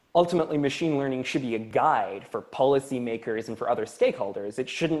Ultimately, machine learning should be a guide for policymakers and for other stakeholders. It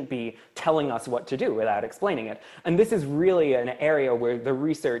shouldn't be telling us what to do without explaining it. And this is really an area where the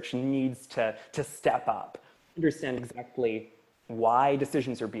research needs to step up, understand exactly why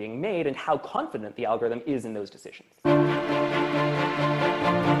decisions are being made and how confident the algorithm is in those decisions.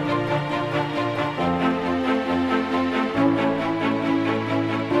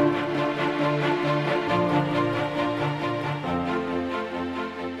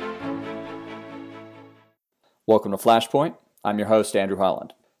 Welcome to Flashpoint. I'm your host, Andrew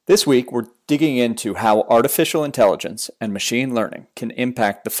Holland. This week, we're digging into how artificial intelligence and machine learning can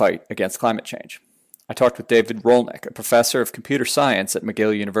impact the fight against climate change. I talked with David Rolnick, a professor of computer science at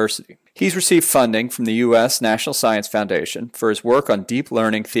McGill University. He's received funding from the U.S. National Science Foundation for his work on deep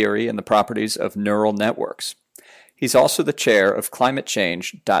learning theory and the properties of neural networks. He's also the chair of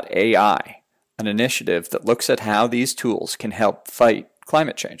ClimateChange.ai, an initiative that looks at how these tools can help fight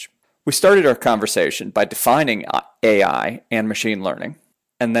climate change. We started our conversation by defining AI and machine learning,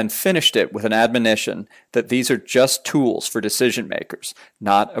 and then finished it with an admonition that these are just tools for decision makers,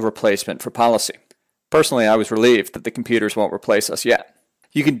 not a replacement for policy. Personally, I was relieved that the computers won't replace us yet.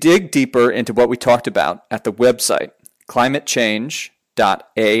 You can dig deeper into what we talked about at the website,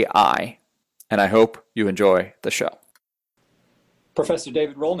 climatechange.ai, and I hope you enjoy the show. Professor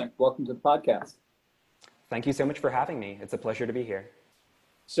David Rolnick, welcome to the podcast. Thank you so much for having me. It's a pleasure to be here.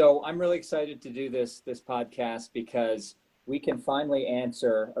 So I'm really excited to do this podcast because we can finally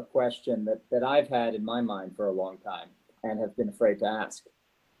answer a question that I've had in my mind for a long time and have been afraid to ask.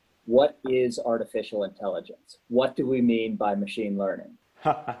 What is artificial intelligence? What do we mean by machine learning?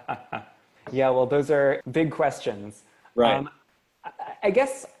 Yeah, well, those are big questions. Right. I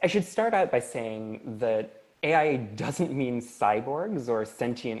guess I should start out by saying that AI doesn't mean cyborgs or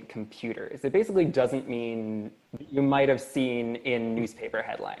sentient computers. It basically doesn't mean you might have seen in newspaper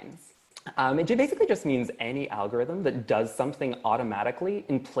headlines. It basically just means any algorithm that does something automatically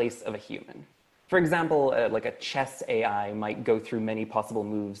in place of a human. For example, like a chess AI might go through many possible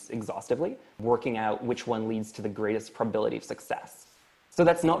moves exhaustively, working out which one leads to the greatest probability of success. So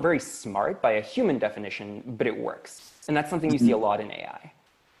that's not very smart by a human definition, but it works. And that's something you see a lot in AI.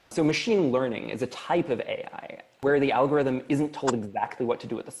 So machine learning is a type of AI where the algorithm isn't told exactly what to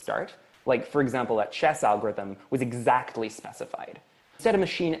do at the start. Like, for example, that chess algorithm was exactly specified. Instead, a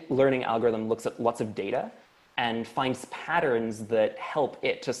machine learning algorithm looks at lots of data and finds patterns that help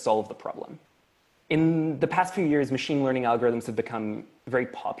it to solve the problem. In the past few years, machine learning algorithms have become very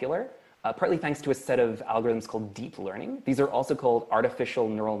popular, partly thanks to a set of algorithms called deep learning. These are also called artificial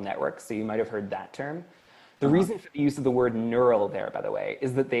neural networks, so you might have heard that term. The reason for the use of the word neural there, by the way,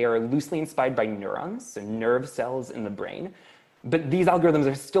 is that they are loosely inspired by neurons, so nerve cells in the brain. But these algorithms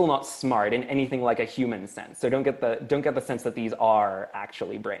are still not smart in anything like a human sense. So don't get the sense that these are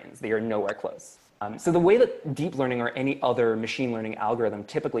actually brains. They are nowhere close. So the way that deep learning or any other machine learning algorithm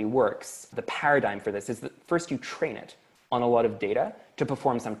typically works, the paradigm for this is that first you train it on a lot of data to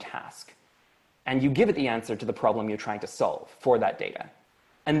perform some task. And you give it the answer to the problem you're trying to solve for that data.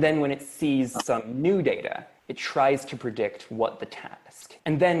 And then when it sees some new data, it tries to predict what the task.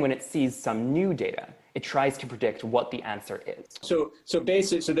 And then when it sees some new data, it tries to predict what the answer is. So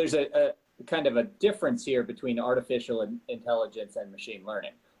basically, so there's a kind of a difference here between artificial intelligence and machine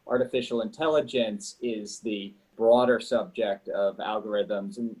learning. Artificial intelligence is the broader subject of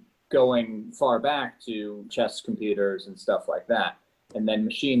algorithms and going far back to chess computers and stuff like that. And then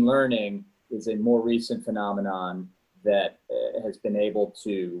machine learning is a more recent phenomenon that has been able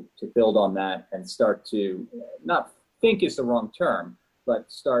to build on that and start to, not think is the wrong term,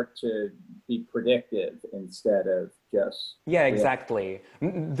 but start to be predictive instead of just... Yeah, exactly.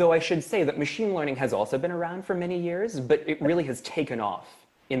 Though I should say that machine learning has also been around for many years, but it really has taken off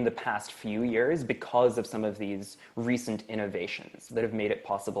in the past few years because of some of these recent innovations that have made it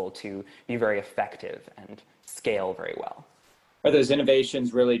possible to be very effective and scale very well. Are those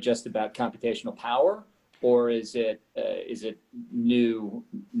innovations really just about computational power? Or is it new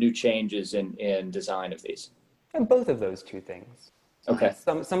changes in design of these? And both of those two things. Okay.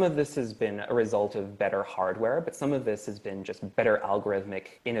 Some of this has been a result of better hardware, but some of this has been just better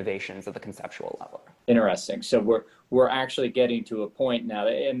algorithmic innovations at the conceptual level. Interesting. So we're actually getting to a point now,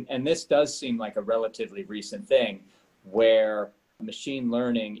 and this does seem like a relatively recent thing, where machine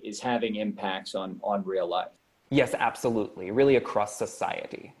learning is having impacts on real life. Yes, absolutely. Really across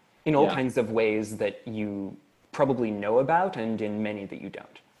society. In all kinds of ways that you probably know about and in many that you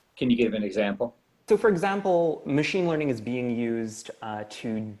don't. Can you give an example? So for example, machine learning is being used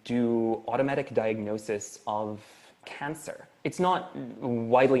to do automatic diagnosis of cancer. It's not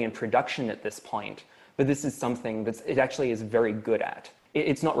widely in production at this point, but this is something that it actually is very good at.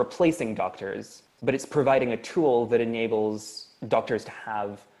 It's not replacing doctors, but it's providing a tool that enables doctors to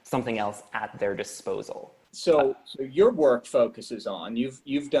have something else at their disposal. So your work focuses on,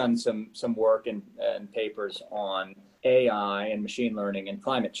 you've done some work and papers on AI and machine learning and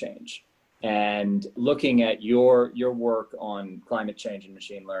climate change. And looking at your work on climate change and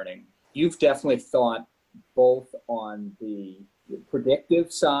machine learning, you've definitely thought both on the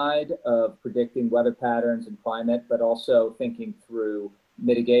predictive side of predicting weather patterns and climate, but also thinking through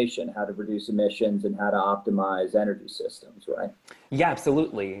mitigation, how to reduce emissions and how to optimize energy systems, right? Yeah,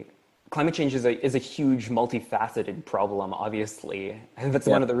 absolutely. Climate change is a huge, multifaceted problem, obviously. And that's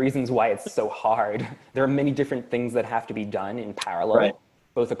one of the reasons why it's so hard. There are many different things that have to be done in parallel,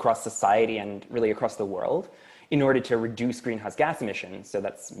 both across society and really across the world, in order to reduce greenhouse gas emissions. So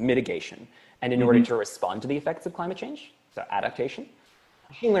that's mitigation. And in order to respond to the effects of climate change, so adaptation.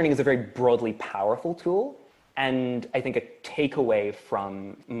 Machine learning is a very broadly powerful tool. And I think a takeaway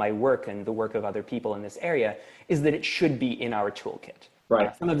from my work and the work of other people in this area is that it should be in our toolkit.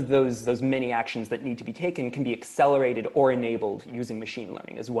 Right. Some of those many actions that need to be taken can be accelerated or enabled using machine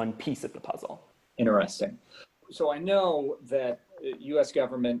learning as one piece of the puzzle. Interesting. So I know that U.S.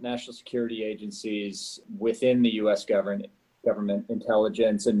 government, national security agencies within the U.S. government,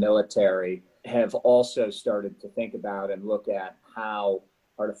 intelligence and military have also started to think about and look at how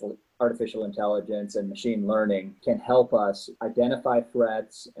artificial intelligence and machine learning can help us identify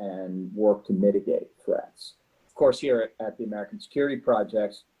threats and work to mitigate threats. Of course, here at the American Security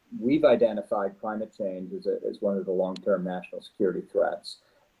Project, we've identified climate change as one of the long-term national security threats.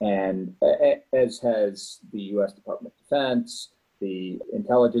 And as has the U.S. Department of Defense, the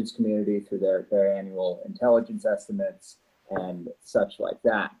intelligence community through their annual intelligence estimates and such like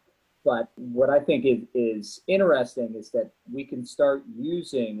that. But what I think is interesting is that we can start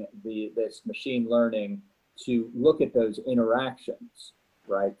using this machine learning to look at those interactions,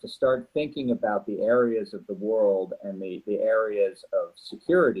 right? To start thinking about the areas of the world and the areas of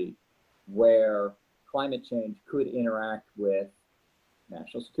security where climate change could interact with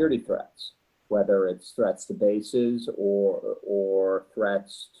national security threats, whether it's threats to bases or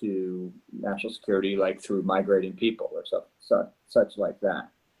threats to national security, like through migrating people or such like that.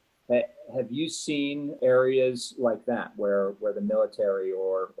 Have you seen areas like that where the military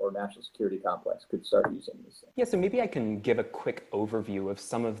or national security complex could start using these things? Yeah, so maybe I can give a quick overview of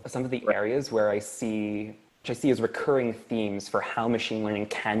some of the areas where which I see as recurring themes for how machine learning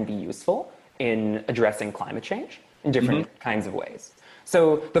can be useful in addressing climate change in different kinds of ways.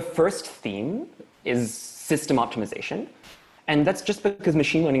 So the first theme is system optimization. And that's just because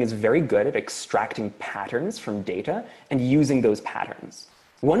machine learning is very good at extracting patterns from data and using those patterns.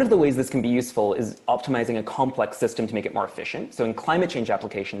 One of the ways this can be useful is optimizing a complex system to make it more efficient. So in climate change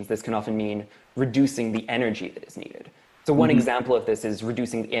applications, this can often mean reducing the energy that is needed. So one example of this is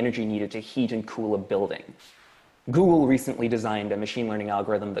reducing the energy needed to heat and cool a building. Google recently designed a machine learning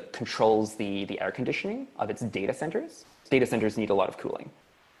algorithm that controls the air conditioning of its data centers. Data centers need a lot of cooling.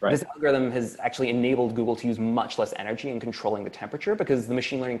 Right. This algorithm has actually enabled Google to use much less energy in controlling the temperature because the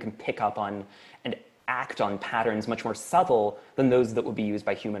machine learning can pick up on and act on patterns much more subtle than those that would be used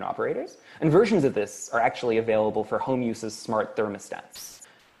by human operators. And versions of this are actually available for home use as smart thermostats.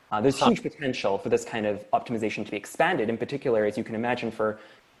 There's huge potential for this kind of optimization to be expanded, in particular, as you can imagine, for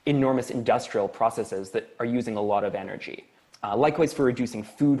enormous industrial processes that are using a lot of energy. Likewise for reducing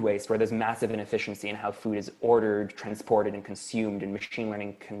food waste, where there's massive inefficiency in how food is ordered, transported, and consumed, and machine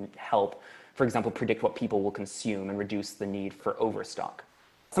learning can help, for example, predict what people will consume and reduce the need for overstock.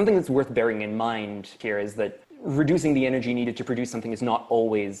 Something that's worth bearing in mind here is that reducing the energy needed to produce something is not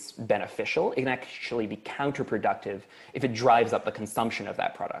always beneficial. It can actually be counterproductive if it drives up the consumption of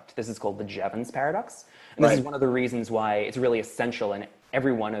that product. This is called the Jevons paradox. And this is one of the reasons why it's really essential in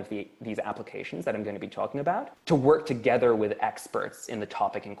every one of these applications that I'm going to be talking about to work together with experts in the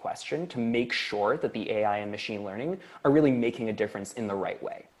topic in question to make sure that the AI and machine learning are really making a difference in the right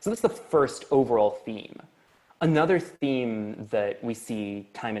way. So that's the first overall theme. Another theme that we see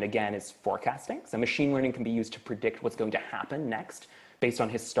time and again is forecasting. So machine learning can be used to predict what's going to happen next based on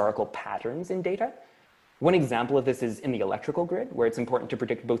historical patterns in data. One example of this is in the electrical grid, where it's important to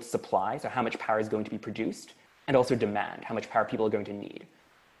predict both supply, so how much power is going to be produced, and also demand, how much power people are going to need.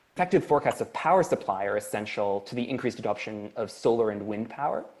 Effective forecasts of power supply are essential to the increased adoption of solar and wind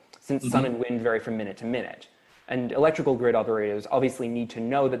power, since sun and wind vary from minute to minute. And electrical grid operators obviously need to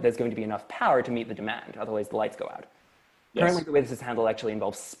know that there's going to be enough power to meet the demand, otherwise the lights go out. Yes. Currently, the way this is handled actually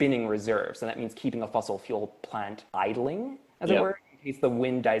involves spinning reserves, and that means keeping a fossil fuel plant idling, as it were, in case the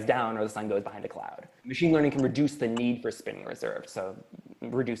wind dies down or the sun goes behind a cloud. Machine learning can reduce the need for spinning reserves, so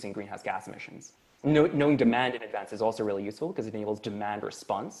reducing greenhouse gas emissions. Knowing demand in advance is also really useful because it enables demand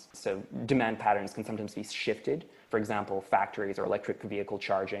response. So demand patterns can sometimes be shifted. For example, factories or electric vehicle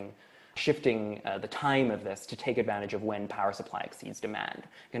charging, shifting the time of this to take advantage of when power supply exceeds demand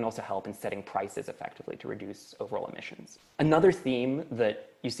can also help in setting prices effectively to reduce overall emissions. Another theme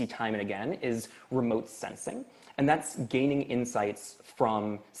that you see time and again is remote sensing, and that's gaining insights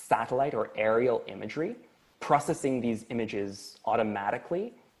from satellite or aerial imagery, processing these images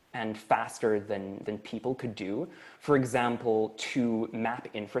automatically and faster than people could do. For example, to map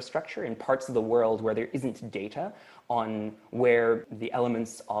infrastructure in parts of the world where there isn't data on where the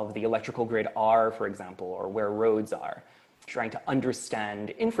elements of the electrical grid are, for example, or where roads are. Trying to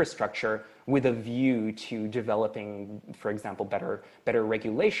understand infrastructure with a view to developing, for example, better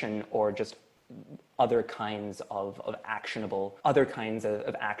regulation or just other kinds of actions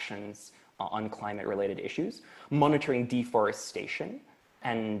on climate-related issues, monitoring deforestation,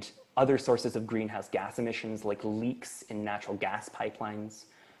 and other sources of greenhouse gas emissions like leaks in natural gas pipelines,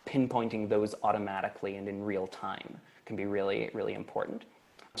 pinpointing those automatically and in real time can be really, really important.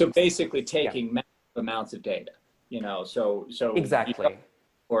 So basically taking massive amounts of data, so exactly.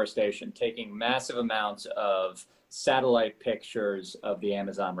 Deforestation, taking massive amounts of satellite pictures of the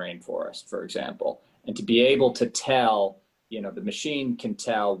Amazon rainforest, for example, and to be able to tell, the machine can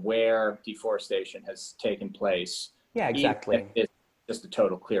tell where deforestation has taken place. Yeah, exactly. Just a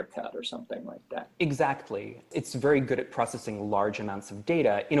total clear cut or something like that. Exactly. It's very good at processing large amounts of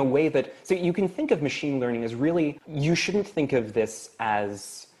data in a way that, so you can think of machine learning as really, you shouldn't think of this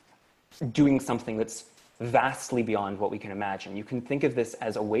as doing something that's vastly beyond what we can imagine. You can think of this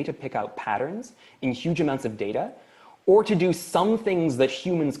as a way to pick out patterns in huge amounts of data, or to do some things that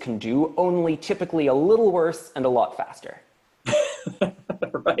humans can do, only typically a little worse and a lot faster.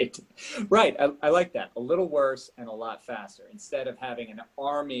 Right. I like that. A little worse and a lot faster. Instead of having an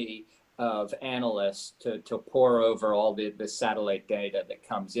army of analysts to pore over all the satellite data that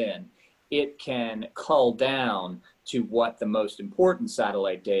comes in, it can cull down to what the most important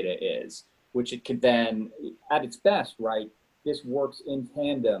satellite data is, which it could then, at its best, right, this works in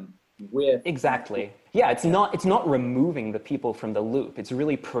tandem with... Exactly. Yeah, it's not removing the people from the loop. It's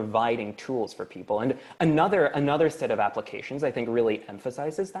really providing tools for people. And another set of applications I think really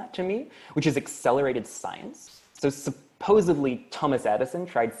emphasizes that to me, which is accelerated science. So supposedly Thomas Edison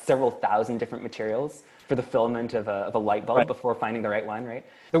tried several thousand different materials for the filament of a light bulb before finding the right one, right?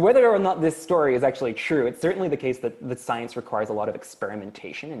 So whether or not this story is actually true, it's certainly the case that science requires a lot of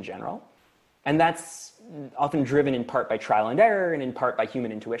experimentation in general. And that's often driven in part by trial and error and in part by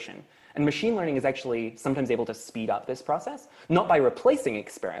human intuition. And machine learning is actually sometimes able to speed up this process, not by replacing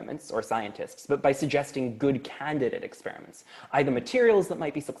experiments or scientists, but by suggesting good candidate experiments, either materials that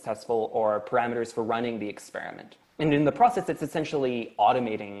might be successful or parameters for running the experiment. And in the process, it's essentially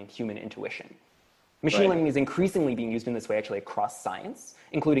automating human intuition. Machine learning is increasingly being used in this way actually across science,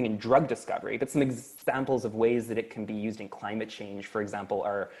 including in drug discovery, but some examples of ways that it can be used in climate change, for example,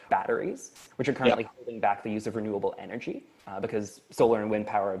 are batteries, which are currently holding back the use of renewable energy because solar and wind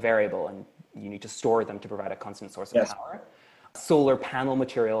power are variable and you need to store them to provide a constant source of power. Solar panel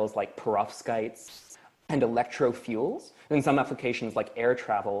materials like perovskites and electrofuels. In some applications like air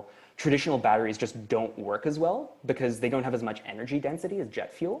travel, traditional batteries just don't work as well because they don't have as much energy density as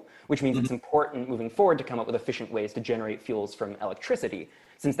jet fuel, which means it's important moving forward to come up with efficient ways to generate fuels from electricity,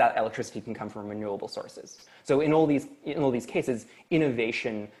 since that electricity can come from renewable sources. So in all these cases,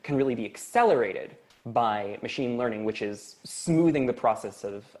 innovation can really be accelerated by machine learning, which is smoothing the process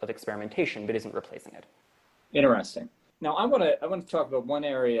of experimentation, but isn't replacing it. Interesting. Now, I want to talk about one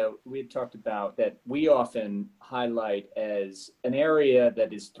area we had talked about that we often highlight as an area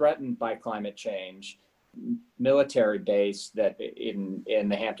that is threatened by climate change, military base that in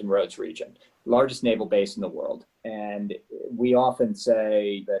the Hampton Roads region, largest naval base in the world. And we often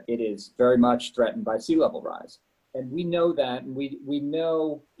say that it is very much threatened by sea level rise. And we know that, and we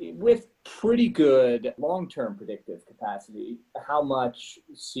know with pretty good long-term predictive capacity how much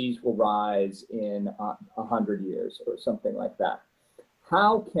seas will rise in 100 years or something like that.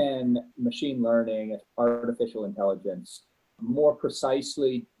 How can machine learning, artificial intelligence, more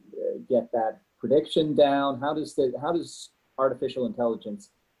precisely get that prediction down? How does artificial intelligence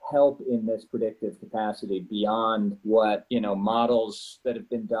help in this predictive capacity beyond what models that have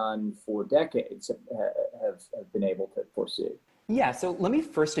been done for decades have been able to foresee? Yeah, so let me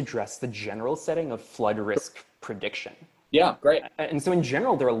first address the general setting of flood risk prediction. Yeah, great. And so in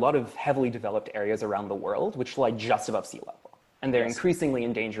general, there are a lot of heavily developed areas around the world which lie just above sea level. And they're increasingly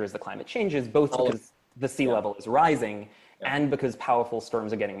in danger as the climate changes, both because the sea level is rising and because powerful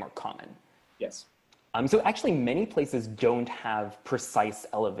storms are getting more common. Yes. So actually, many places don't have precise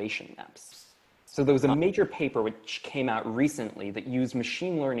elevation maps. So there was a major paper which came out recently that used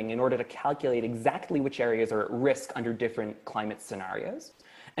machine learning in order to calculate exactly which areas are at risk under different climate scenarios.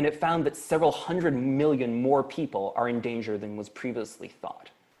 And it found that several 100 million more people are in danger than was previously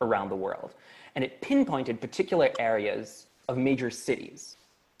thought around the world. And it pinpointed particular areas of major cities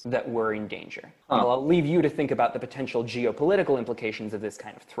that were in danger. Well, I'll leave you to think about the potential geopolitical implications of this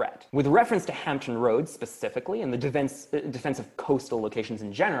kind of threat. With reference to Hampton Roads specifically and the defense of coastal locations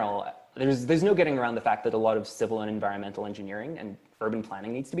in general, there's no getting around the fact that a lot of civil and environmental engineering and urban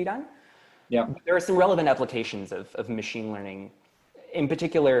planning needs to be done. Yeah. But there are some relevant applications of machine learning. In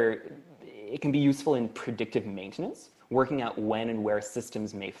particular, it can be useful in predictive maintenance, working out when and where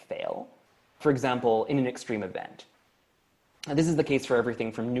systems may fail. For example, in an extreme event. This is the case for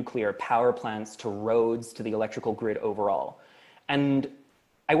everything from nuclear power plants to roads to the electrical grid overall. And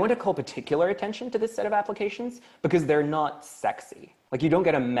I want to call particular attention to this set of applications because they're not sexy. Like, you don't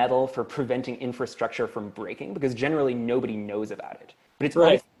get a medal for preventing infrastructure from breaking because generally nobody knows about it. But it's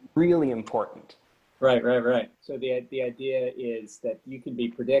Right. really important. Right. So the idea is that you can be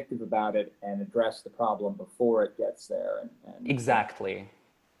predictive about it and address the problem before it gets there. And Exactly.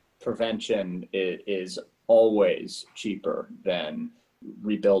 prevention is always cheaper than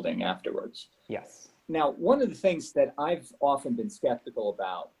rebuilding afterwards. Yes. Now, one of the things that I've often been skeptical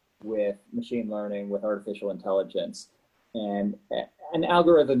about with machine learning, with artificial intelligence, and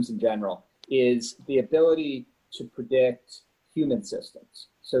algorithms in general, is the ability to predict human systems,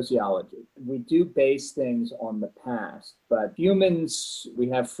 sociology. We do base things on the past, but humans, we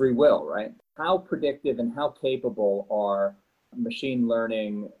have free will, right? How predictive and how capable are machine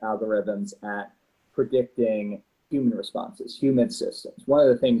learning algorithms at predicting human responses, human systems? One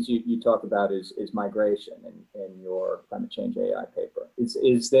of the things you talk about is migration in your climate change AI paper.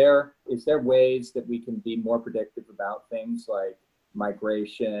 Is there ways that we can be more predictive about things like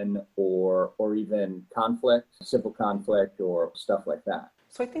migration or even conflict, civil conflict, or stuff like that?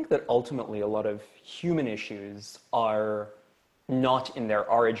 So I think that ultimately a lot of human issues are not in their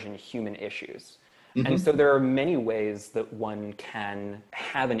origin human issues. Mm-hmm. And so there are many ways that one can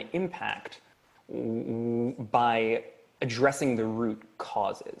have an impact by addressing the root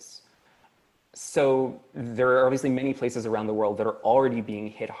causes. So there are obviously many places around the world that are already being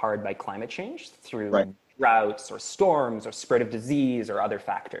hit hard by climate change through droughts or storms or spread of disease or other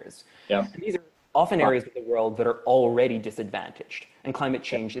factors. Yeah. And these are often areas of the world that are already disadvantaged, and climate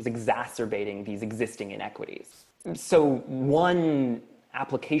change is exacerbating these existing inequities. So one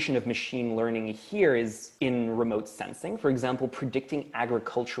application of machine learning here is in remote sensing, for example, predicting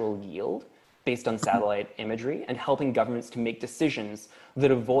agricultural yield based on satellite imagery and helping governments to make decisions that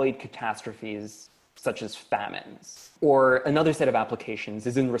avoid catastrophes such as famines. Or another set of applications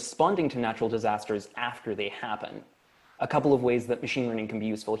is in responding to natural disasters after they happen. A couple of ways that machine learning can be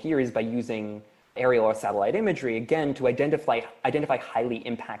useful here is by using aerial or satellite imagery, again, to identify highly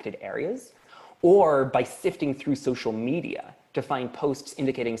impacted areas, or by sifting through social media to find posts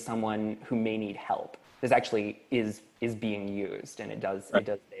indicating someone who may need help. This actually is being used, and it does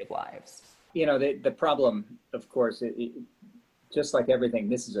save lives. You know, the problem, of course, just like everything,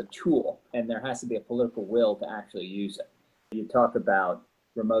 this is a tool, and there has to be a political will to actually use it. You talk about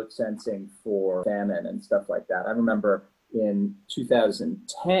remote sensing for famine and stuff like that. I remember in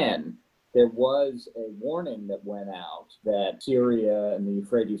 2010, there was a warning that went out that Syria and the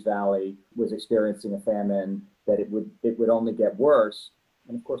Euphrates Valley was experiencing a famine, that it would only get worse.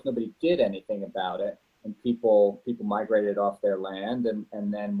 And of course, nobody did anything about it. And people migrated off their land.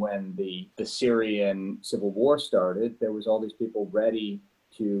 And then when the Syrian civil war started, there was all these people ready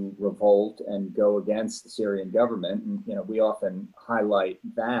to revolt and go against the Syrian government. And, you know, we often highlight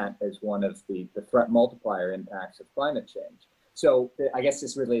that as one of the threat multiplier impacts of climate change. So I guess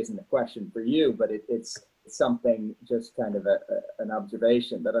this really isn't a question for you, but it's something, just kind of an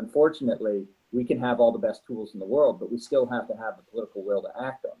observation that unfortunately we can have all the best tools in the world, but we still have to have the political will to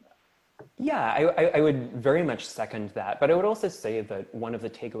act on that. Yeah, I would very much second that. But I would also say that one of the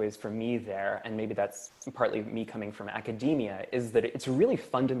takeaways for me there, and maybe that's partly me coming from academia, is that it's really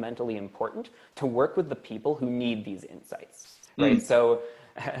fundamentally important to work with the people who need these insights, right? So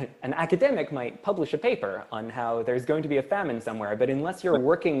an academic might publish a paper on how there's going to be a famine somewhere, but unless you're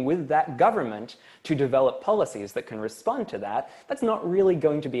working with that government to develop policies that can respond to that, that's not really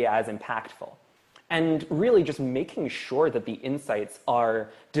going to be as impactful. And really just making sure that the insights are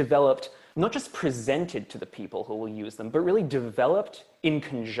developed, not just presented to the people who will use them, but really developed in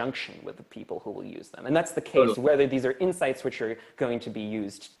conjunction with the people who will use them. And that's the case whether these are insights which are going to be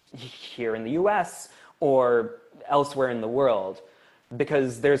used here in the US or elsewhere in the world,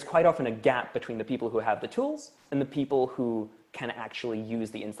 because there's quite often a gap between the people who have the tools and the people who can actually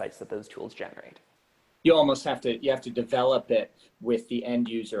use the insights that those tools generate. You almost have to develop it with the end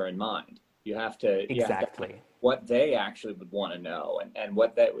user in mind. You have to Exactly. what they actually would want to know and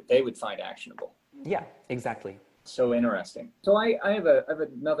what they would find actionable. Yeah, exactly. So interesting. So I have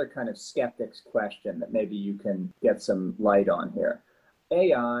another kind of skeptic's question that maybe you can get some light on here.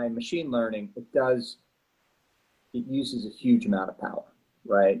 AI, machine learning, it uses a huge amount of power,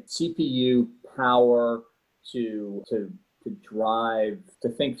 right? CPU power to drive, to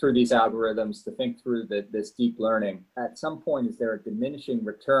think through these algorithms, to think through this deep learning. At some point, is there a diminishing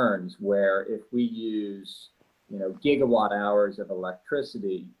returns where if we use, gigawatt hours of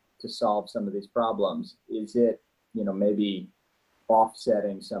electricity to solve some of these problems, is it, maybe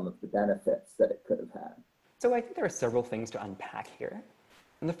offsetting some of the benefits that it could have had? So I think there are several things to unpack here.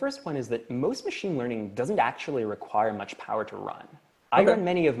 And the first one is that most machine learning doesn't actually require much power to run. I run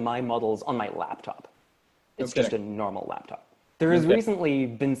many of my models on my laptop. It's just a normal laptop. There has recently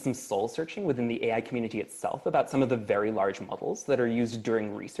been some soul searching within the AI community itself about some of the very large models that are used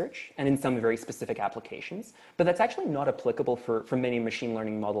during research and in some very specific applications, but that's actually not applicable for many machine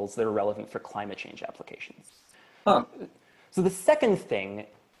learning models that are relevant for climate change applications. Huh. So the second thing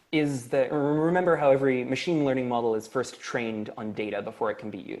is that, remember how every machine learning model is first trained on data before it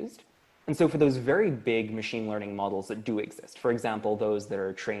can be used? And so for those very big machine learning models that do exist, for example, those that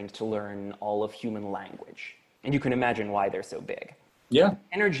are trained to learn all of human language, and you can imagine why they're so big. Yeah.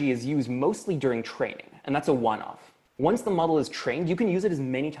 Energy is used mostly during training, and that's a one-off. Once the model is trained, you can use it as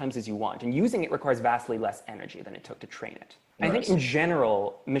many times as you want, and using it requires vastly less energy than it took to train it. I think in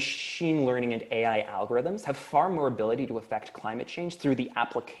general, machine learning and AI algorithms have far more ability to affect climate change through the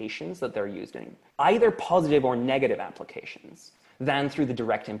applications that they're used in, either positive or negative applications, than through the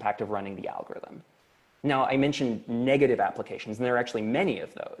direct impact of running the algorithm. Now, I mentioned negative applications, and there are actually many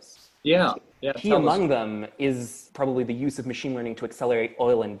of those. Yeah. Key among them is probably the use of machine learning to accelerate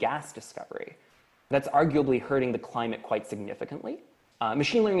oil and gas discovery. That's arguably hurting the climate quite significantly.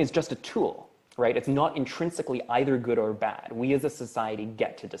 Machine learning is just a tool, right? It's not intrinsically either good or bad. We as a society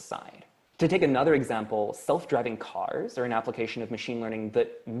get to decide. To take another example, self-driving cars are an application of machine learning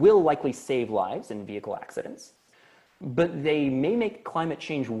that will likely save lives in vehicle accidents, but they may make climate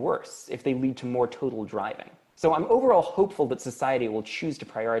change worse if they lead to more total driving. So I'm overall hopeful that society will choose to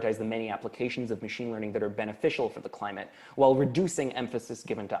prioritize the many applications of machine learning that are beneficial for the climate while reducing emphasis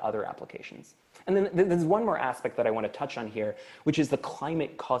given to other applications. And then there's one more aspect that I want to touch on here, which is the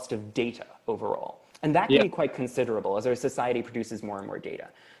climate cost of data overall. And that can be quite considerable as our society produces more and more data.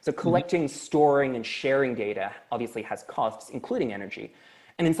 So collecting, storing, and sharing data obviously has costs, including energy.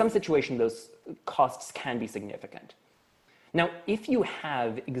 And in some situations, those costs can be significant. Now, if you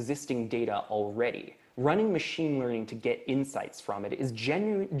have existing data already, running machine learning to get insights from it is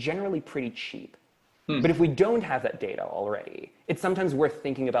generally pretty cheap. But if we don't have that data already, it's sometimes worth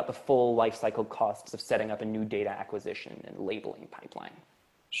thinking about the full life cycle costs of setting up a new data acquisition and labeling pipeline.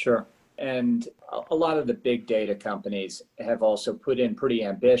 Sure. And a lot of the big data companies have also put in pretty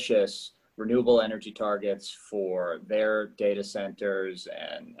ambitious renewable energy targets for their data centers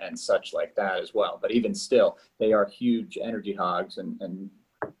and such like that as well. But even still, they are huge energy hogs, and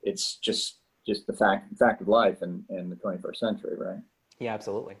it's just the fact of life in the 21st century, right? Yeah,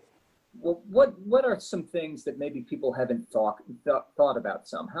 absolutely. Well, what are some things that maybe people haven't thought about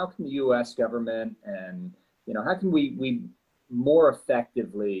some? How can the U.S. government and, how can we more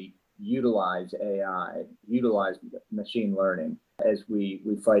effectively utilize AI, utilize machine learning as we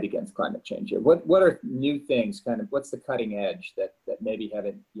fight against climate change here? What are new things, what's the cutting edge that maybe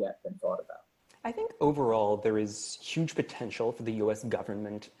haven't yet been thought about? I think overall there is huge potential for the US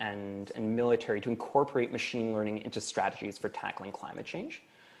government and military to incorporate machine learning into strategies for tackling climate change.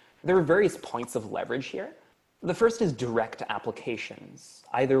 There are various points of leverage here. The first is direct applications,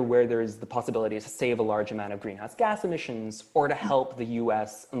 either where there's the possibility to save a large amount of greenhouse gas emissions or to help the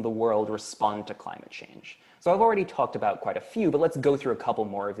US and the world respond to climate change. So I've already talked about quite a few, but let's go through a couple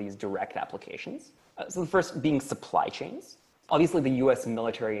more of these direct applications. So the first being supply chains. Obviously, the US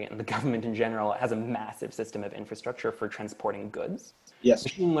military and the government in general has a massive system of infrastructure for transporting goods. Yes.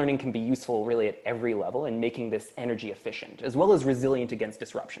 Machine learning can be useful really at every level in making this energy efficient, as well as resilient against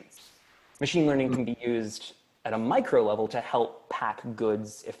disruptions. Machine learning can be used at a micro level to help pack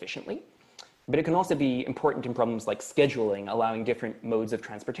goods efficiently, but it can also be important in problems like scheduling, allowing different modes of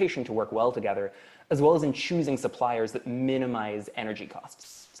transportation to work well together, as well as in choosing suppliers that minimize energy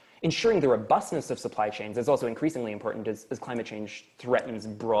costs. Ensuring the robustness of supply chains is also increasingly important as climate change threatens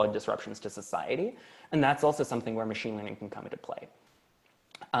broad disruptions to society, and that's also something where machine learning can come into play.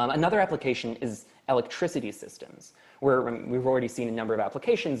 Another application is electricity systems, where we've already seen a number of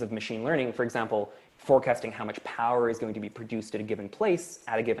applications of machine learning, for example, forecasting how much power is going to be produced at a given place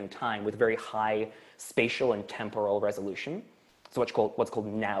at a given time with very high spatial and temporal resolution. So what's called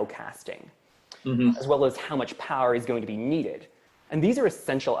nowcasting, as well as how much power is going to be needed. And these are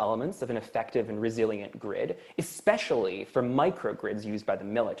essential elements of an effective and resilient grid, especially for microgrids used by the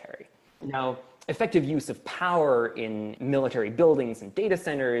military. Now, effective use of power in military buildings and data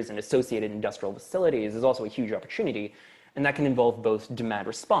centers and associated industrial facilities is also a huge opportunity, and that can involve both demand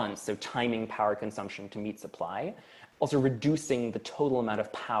response, so timing power consumption to meet supply, also reducing the total amount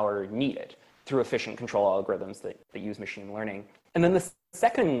of power needed through efficient control algorithms that use machine learning. And then the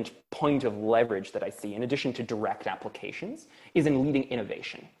second point of leverage that I see, in addition to direct applications, is in leading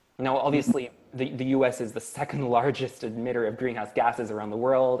innovation. Now, obviously, the US is the second largest emitter of greenhouse gases around the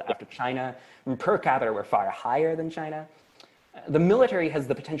world after China. And per capita, we're far higher than China. The military has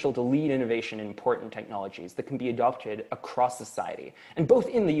the potential to lead innovation in important technologies that can be adopted across society, and both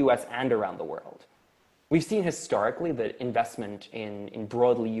in the US and around the world. We've seen historically that investment in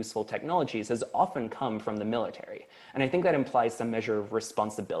broadly useful technologies has often come from the military. And I think that implies some measure of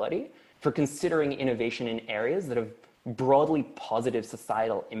responsibility for considering innovation in areas that have broadly positive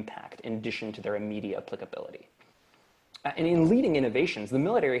societal impact in addition to their immediate applicability. And in leading innovations, the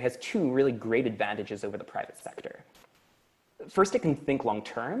military has two really great advantages over the private sector. First, it can think long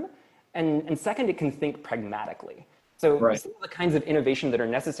term, and second, it can think pragmatically. So some of the kinds of innovation that are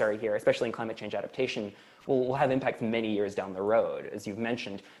necessary here, especially in climate change adaptation, will have impacts many years down the road. As you've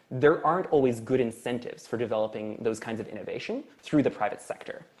mentioned, there aren't always good incentives for developing those kinds of innovation through the private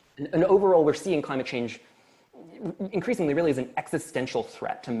sector. And overall, we're seeing climate change increasingly really as an existential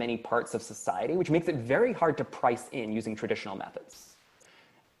threat to many parts of society, which makes it very hard to price in using traditional methods.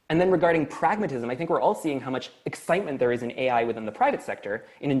 And then regarding pragmatism, I think we're all seeing how much excitement there is in AI within the private sector,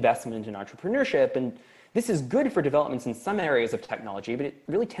 in investment and entrepreneurship. And this is good for developments in some areas of technology, but it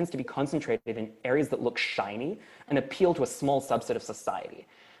really tends to be concentrated in areas that look shiny and appeal to a small subset of society.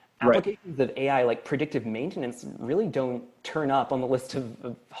 Applications of AI like predictive maintenance really don't turn up on the list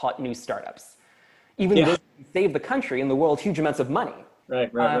of hot new startups. Even though they save the country and the world huge amounts of money.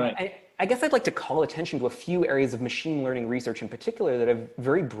 Right. I guess I'd like to call attention to a few areas of machine learning research in particular that have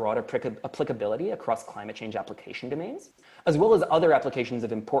very broad applicability across climate change application domains, as well as other applications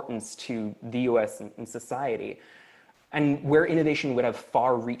of importance to the US and society, and where innovation would have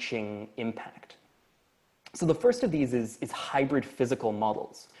far-reaching impact. So the first of these is hybrid physical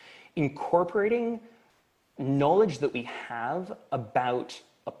models, incorporating knowledge that we have about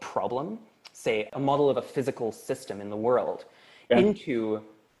a problem, say a model of a physical system in the world, into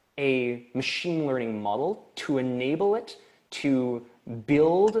a machine learning model to enable it to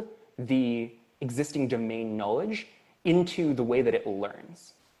build the existing domain knowledge into the way that it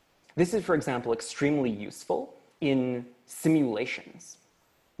learns. This is, for example, extremely useful in simulations.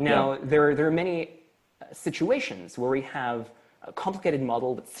 Now, there are many situations where we have a complicated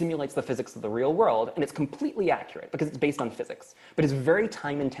model that simulates the physics of the real world, and it's completely accurate because it's based on physics, but it's very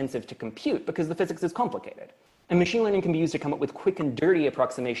time intensive to compute because the physics is complicated. And machine learning can be used to come up with quick and dirty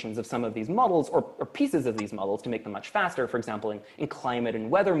approximations of some of these models or pieces of these models to make them much faster, for example, in climate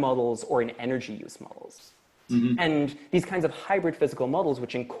and weather models or in energy use models. And these kinds of hybrid physical models,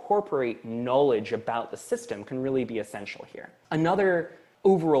 which incorporate knowledge about the system, can really be essential here. Another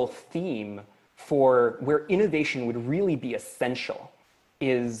overall theme for where innovation would really be essential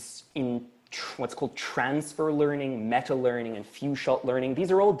is in what's called transfer learning, meta learning, and few shot learning.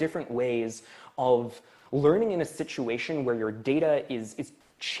 These are all different ways of learning in a situation where your data is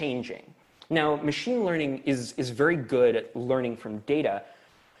changing. Now, machine learning is very good at learning from data,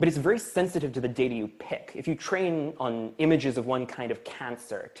 but it's very sensitive to the data you pick. If you train on images of one kind of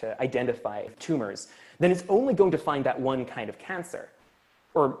cancer to identify tumors, then it's only going to find that one kind of cancer.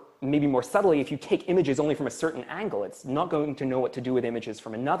 Or maybe more subtly, if you take images only from a certain angle, it's not going to know what to do with images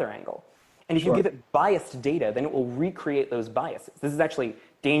from another angle. And if you give it biased data, then it will recreate those biases. This is actually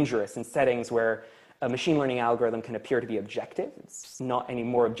dangerous in settings where a machine learning algorithm can appear to be objective. It's not any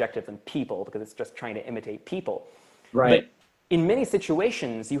more objective than people because it's just trying to imitate people. But in many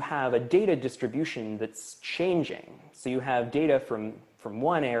situations, you have a data distribution that's changing. So you have data from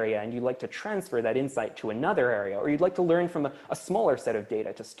one area and you'd like to transfer that insight to another area, or you'd like to learn from a smaller set of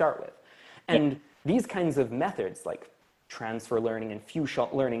data to start with. And these kinds of methods like transfer learning and few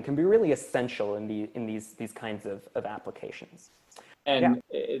shot learning can be really essential in these kinds of applications. And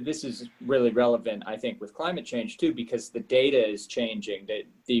this is really relevant, I think, with climate change too, because the data is changing.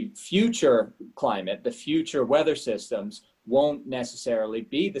 The future climate, the future weather systems won't necessarily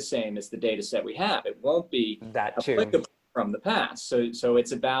be the same as the data set we have. It won't be applicable from the past. So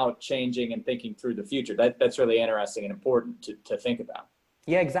it's about changing and thinking through the future. That's really interesting and important to think about.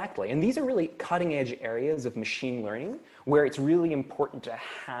 Yeah, exactly. And these are really cutting edge areas of machine learning where it's really important to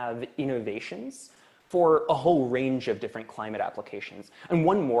have innovations for a whole range of different climate applications. And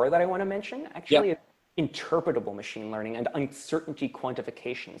one more that I want to mention Yeah. actually is interpretable machine learning and uncertainty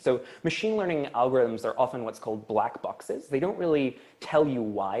quantification. So machine learning algorithms are often what's called black boxes. They don't really tell you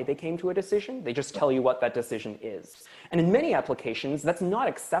why they came to a decision. They just tell you what that decision is. And in many applications, that's not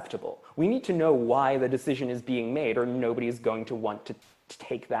acceptable. We need to know why the decision is being made, or nobody is going to want to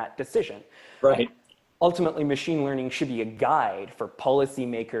take that decision. Right. Ultimately, machine learning should be a guide for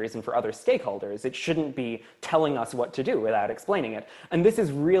policymakers and for other stakeholders. It shouldn't be telling us what to do without explaining it. And this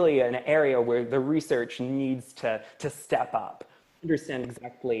is really an area where the research needs to step up, understand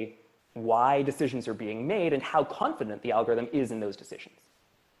exactly why decisions are being made and how confident the algorithm is in those decisions.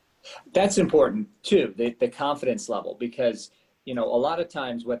 That's important too, the confidence level, because a lot of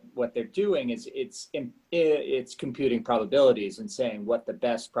times what they're doing is it's computing probabilities and saying what the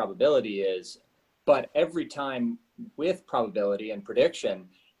best probability is. But every time with probability and prediction,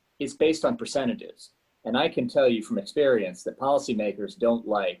 it's based on percentages. And I can tell you from experience that policymakers don't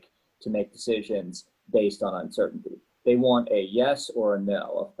like to make decisions based on uncertainty. They want a yes or a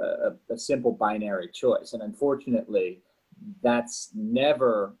no, a simple binary choice. And unfortunately, that's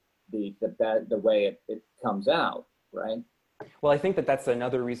never the way it comes out, right? Well, I think that that's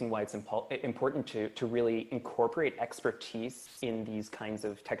another reason why it's important to really incorporate expertise in these kinds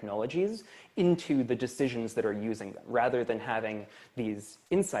of technologies into the decisions that are using them, rather than having these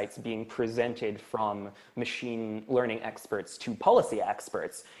insights being presented from machine learning experts to policy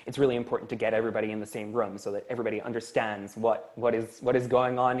experts. It's really important to get everybody in the same room so that everybody understands what is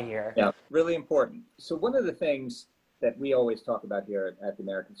going on here. Yeah, really important. So one of the things that we always talk about here at the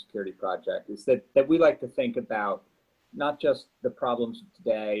American Security Project is that we like to think about not just the problems of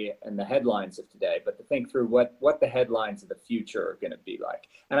today and the headlines of today, but to think through what the headlines of the future are going to be like.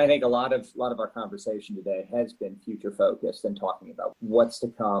 And I think a lot of our conversation today has been future focused and talking about what's to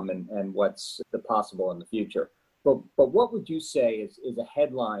come and what's the possible in the future. But what would you say is a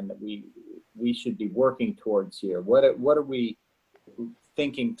headline that we should be working towards here? What are we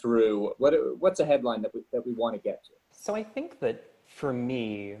thinking through? What's a headline that we want to get to? So I think that for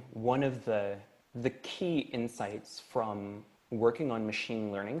me, one of the key insights from working on machine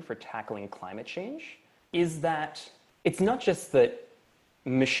learning for tackling climate change is that it's not just that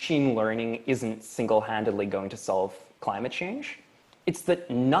machine learning isn't single-handedly going to solve climate change. It's that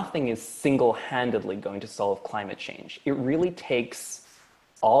nothing is single-handedly going to solve climate change. It really takes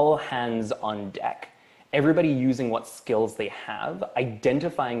all hands on deck, everybody using what skills they have,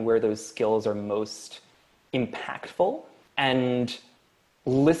 identifying where those skills are most impactful, and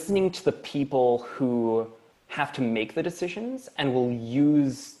listening to the people who have to make the decisions and will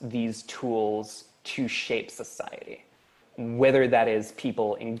use these tools to shape society. Whether that is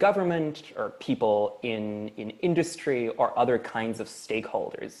people in government or people in industry or other kinds of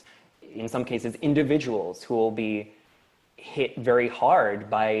stakeholders. In some cases, individuals who will be hit very hard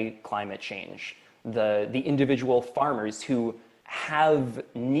by climate change. The individual farmers who have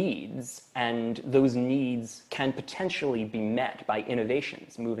needs, and those needs can potentially be met by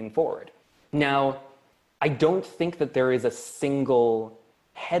innovations moving forward. Now, I don't think that there is a single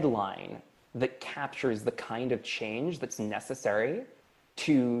headline that captures the kind of change that's necessary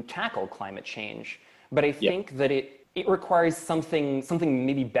to tackle climate change, but I think that it requires something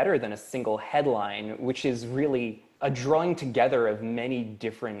maybe better than a single headline, which is really a drawing together of many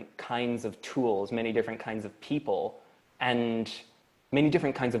different kinds of tools, many different kinds of people, and many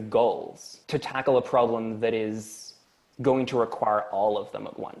different kinds of goals to tackle a problem that is going to require all of them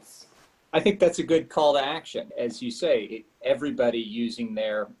at once. I think that's a good call to action. As you say, everybody using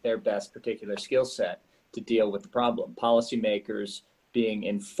their best particular skill set to deal with the problem. Policymakers being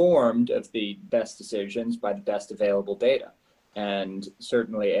informed of the best decisions by the best available data. And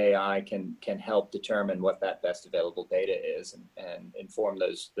certainly AI can help determine what that best available data is and inform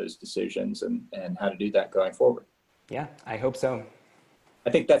those decisions and how to do that going forward. Yeah, I hope so. I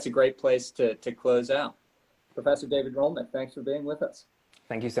think that's a great place to close out. Professor David Rolnick, thanks for being with us.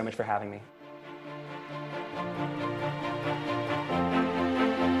 Thank you so much for having me.